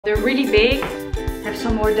They're really big, have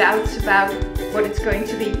some more doubts about what it's going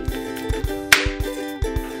to be.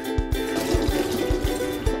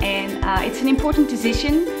 And it's an important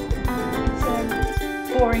decision. It's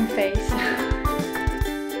a boring face.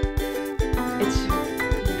 It's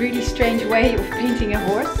a really strange way of painting a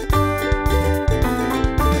horse.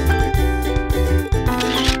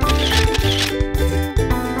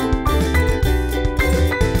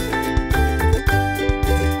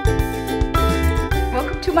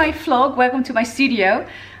 My vlog, welcome to my studio.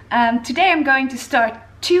 Today I'm going to start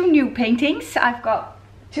two new paintings. I've got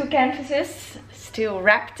two canvases still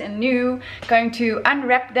wrapped and new. Going to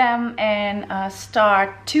unwrap them and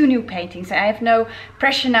start two new paintings. I have no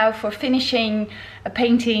pressure now for finishing a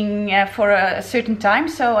painting for a certain time,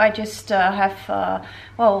 so I just have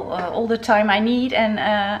all the time I need, and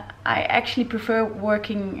I actually prefer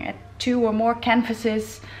working at two or more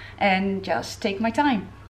canvases and just take my time.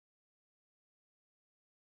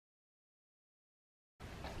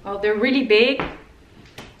 Well, they're really big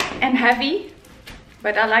and heavy,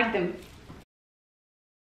 but I like them.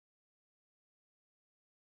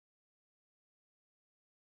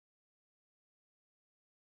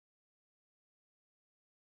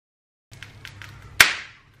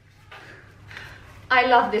 I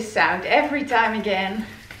love this sound every time again.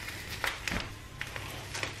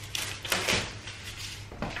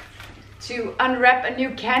 To unwrap a new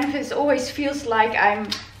canvas always feels like I'm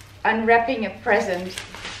unwrapping a present.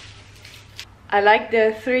 I like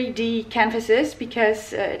the 3D canvases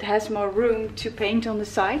because it has more room to paint on the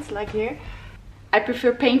sides, like here. I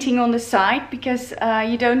prefer painting on the side because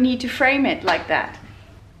you don't need to frame it like that.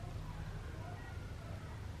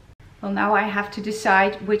 Well, now I have to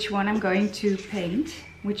decide which one I'm going to paint.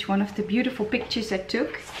 Which one of the beautiful pictures I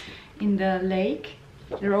took in the lake.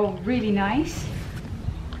 They're all really nice.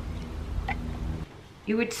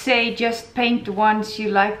 You would say just paint the ones you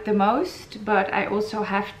like the most, but I also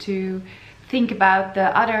have to think about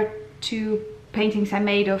the other two paintings I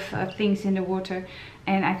made of things in the water,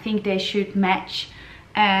 and I think they should match.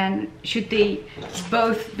 And should they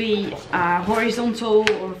both be horizontal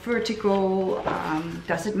or vertical?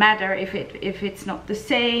 Does it matter if it's not the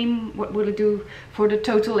same? What will it do for the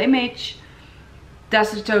total image?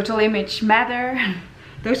 Does the total image matter?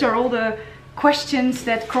 Those are all the questions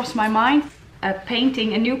that cross my mind. A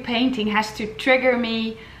new painting has to trigger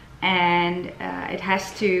me, and it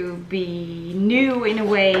has to be new in a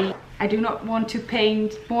way. I do not want to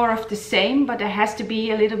paint more of the same, but there has to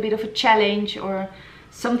be a little bit of a challenge or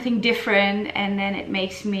something different, and then it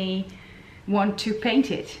makes me want to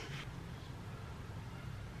paint it.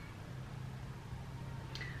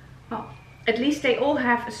 Well, at least they all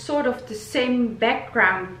have a sort of the same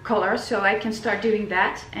background color, so I can start doing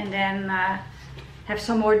that and then have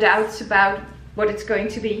some more doubts about what it's going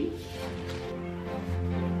to be.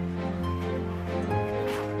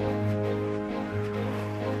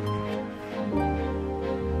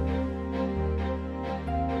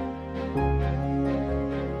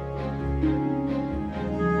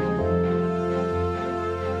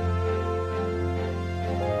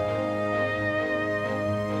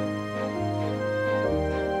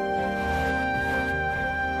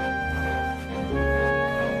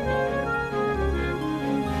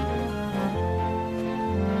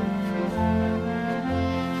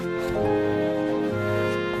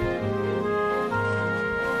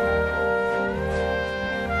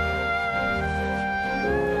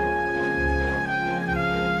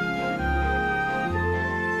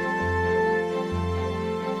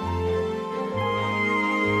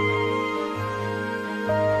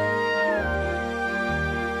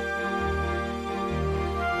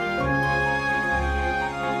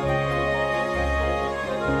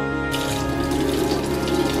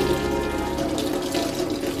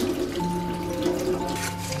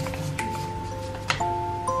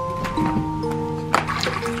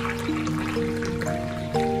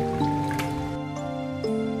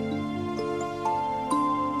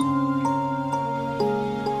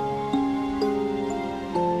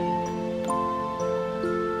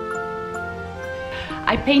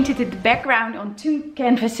 I painted the background on two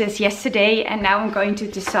canvases yesterday, and now I'm going to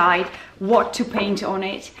decide what to paint on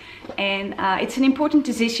it. And it's an important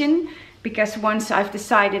decision because once I've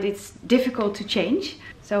decided, it's difficult to change.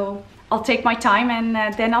 So I'll take my time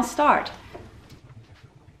and then I'll start.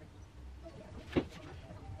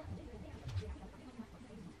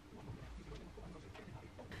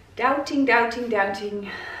 Doubting.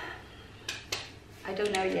 I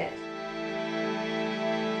don't know yet.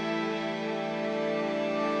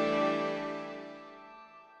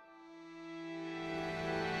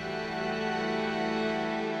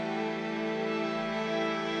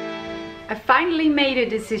 I finally made a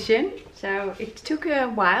decision, so it took a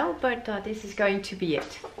while, but this is going to be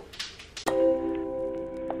it.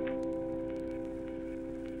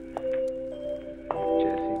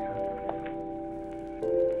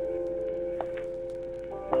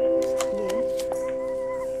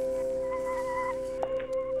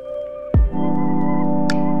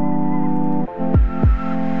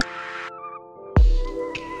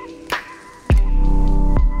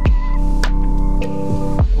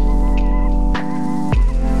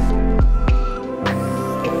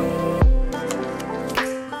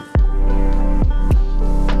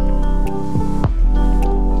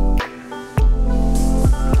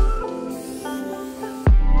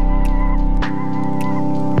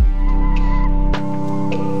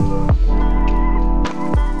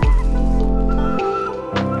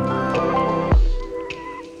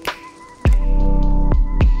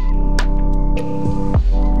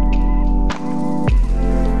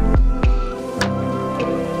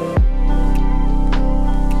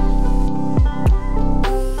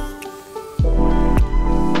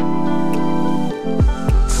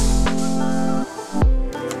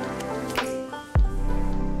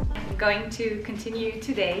 Going to continue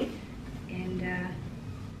today, and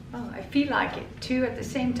well, I feel like it too at the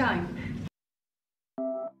same time.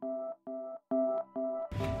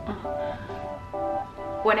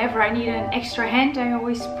 Whenever I need an extra hand, I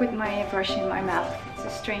always put my brush in my mouth. It's a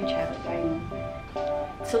strange habit, I know.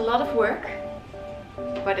 It's a lot of work,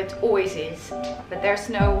 but it always is. But there's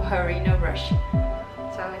no hurry, no rush,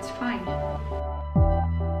 so it's fine.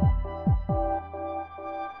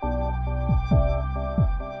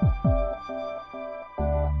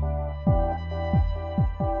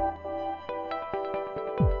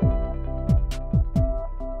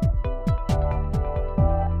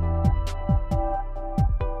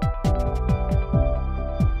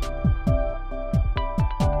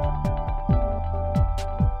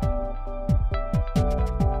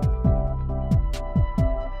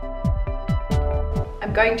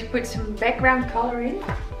 I'm going to put some background color in.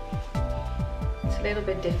 It's a little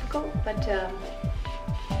bit difficult, but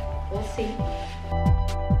we'll see.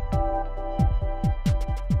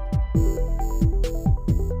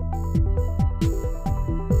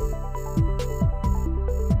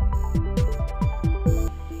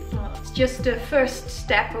 Well, it's just the first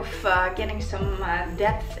step of getting some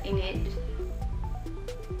depth in it.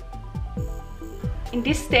 In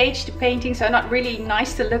this stage, the paintings are not really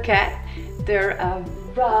nice to look at. They're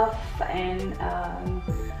rough and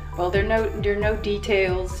well, there are no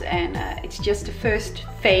details, and it's just the first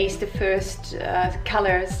phase, the first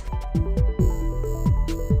colors.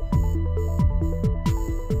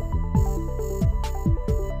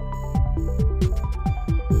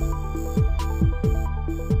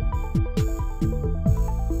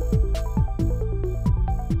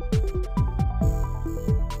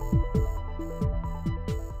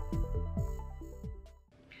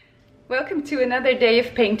 Welcome to another day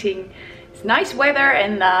of painting. It's nice weather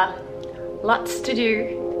and lots to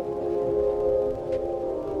do.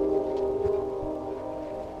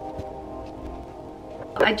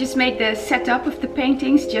 I just made the setup of the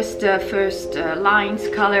paintings, just the first lines,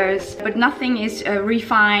 colors, but nothing is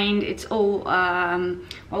refined. It's all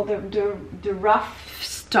well, the rough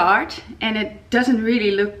start, and it doesn't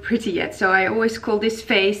really look pretty yet. So I always call this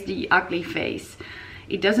phase the ugly phase.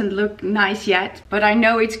 It doesn't look nice yet, but I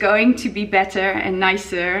know it's going to be better and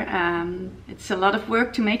nicer. It's a lot of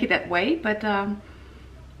work to make it that way, but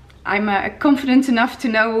I'm confident enough to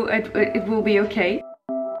know it will be okay.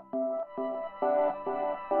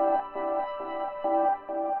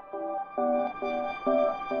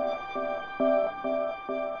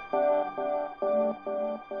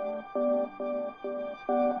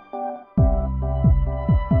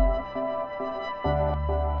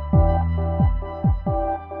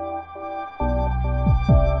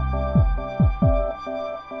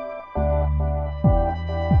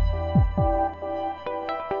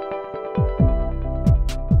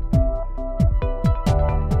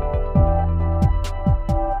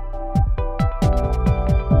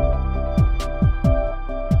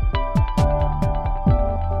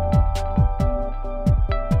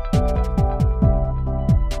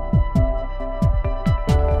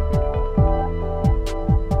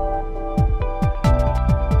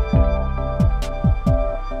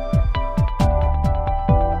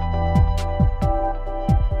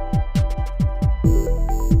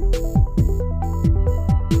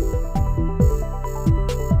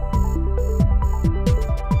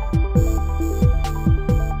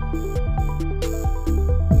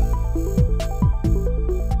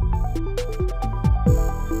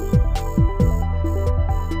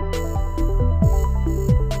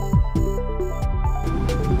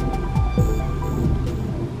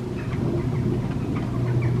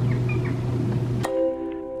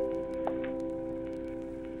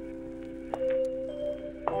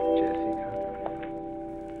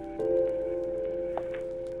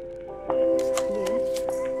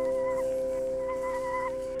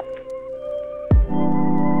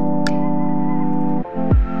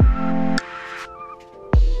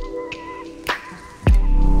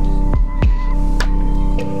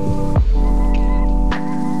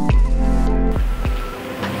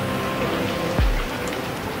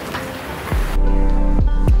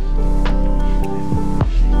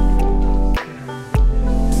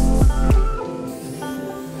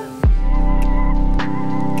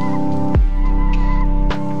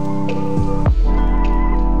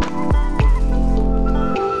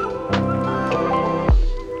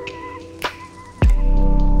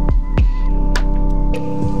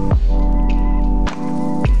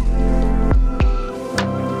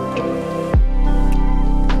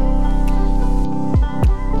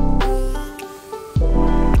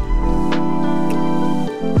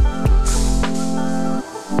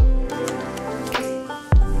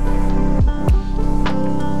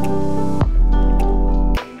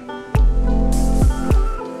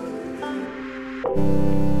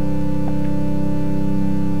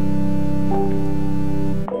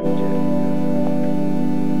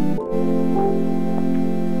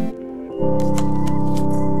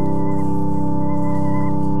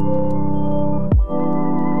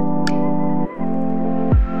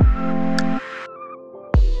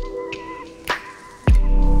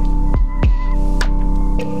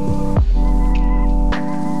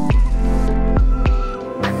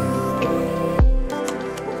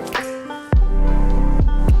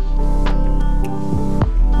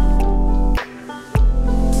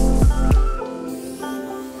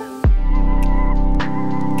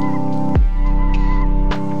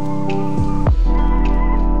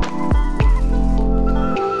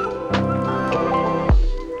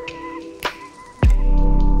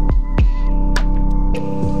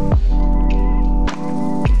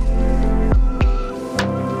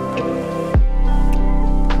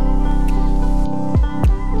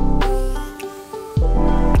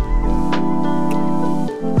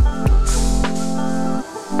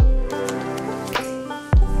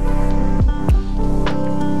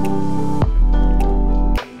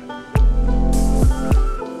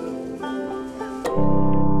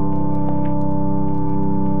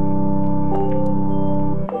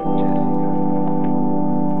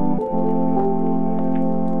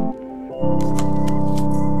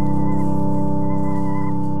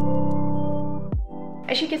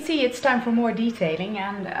 As you can see, it's time for more detailing,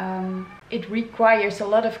 and it requires a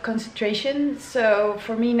lot of concentration. So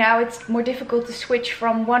for me now it's more difficult to switch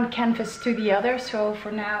from one canvas to the other. So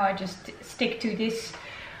for now I just stick to this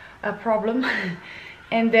problem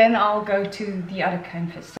and then I'll go to the other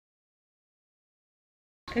canvas.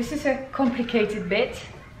 This is a complicated bit.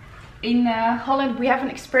 In Holland we have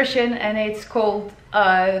an expression and it's called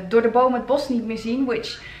door de boom het bos niet meer zien,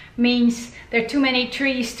 which means there are too many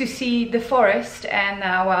trees to see the forest, and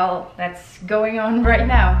well, that's going on right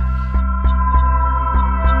now.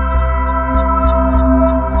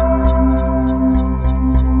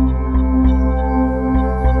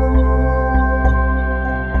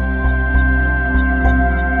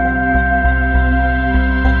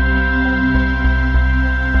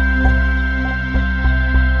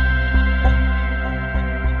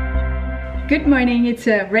 Good morning, it's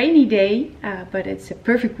a rainy day, but it's a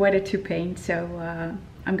perfect weather to paint, so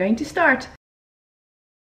I'm going to start.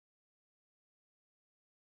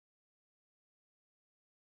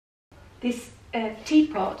 This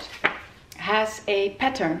teapot has a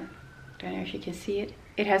pattern. I don't know if you can see it.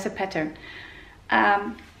 It has a pattern.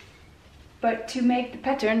 But to make the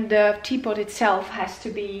pattern, the teapot itself has to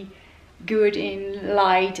be good in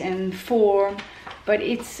light and form, but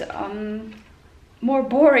it's more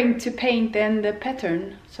boring to paint than the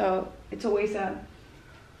pattern, so it's always a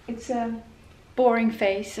boring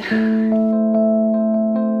face.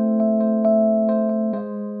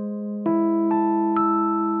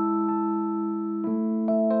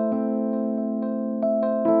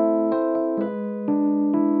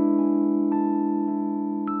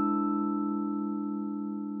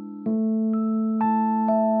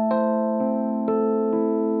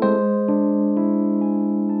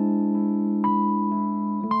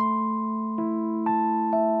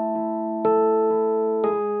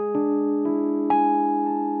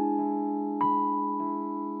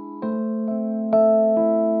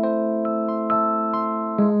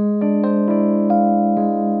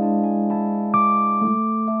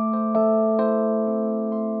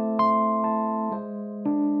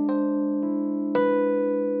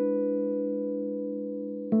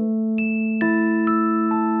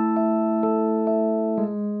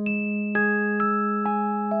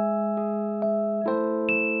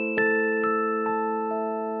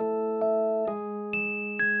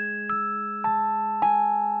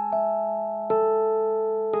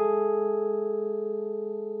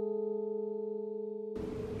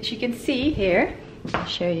 As you can see here, I'll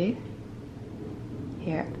show you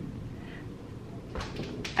here.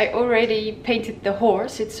 I already painted the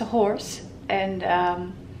horse. It's a horse, and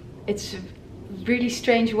it's a really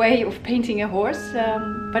strange way of painting a horse,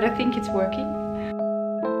 but I think it's working.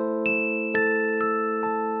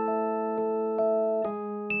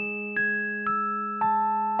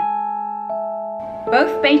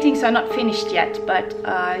 Both paintings are not finished yet, but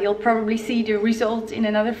you'll probably see the result in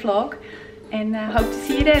another vlog. And hope to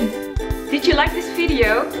see you then. Did you like this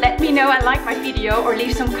video? Let me know I like my video or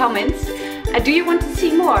leave some comments. Do you want to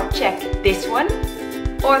see more? Check this one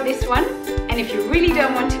or this one. And if you really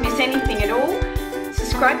don't want to miss anything at all,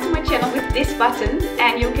 subscribe to my channel with this button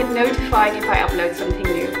and you'll get notified if I upload something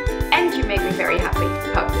new.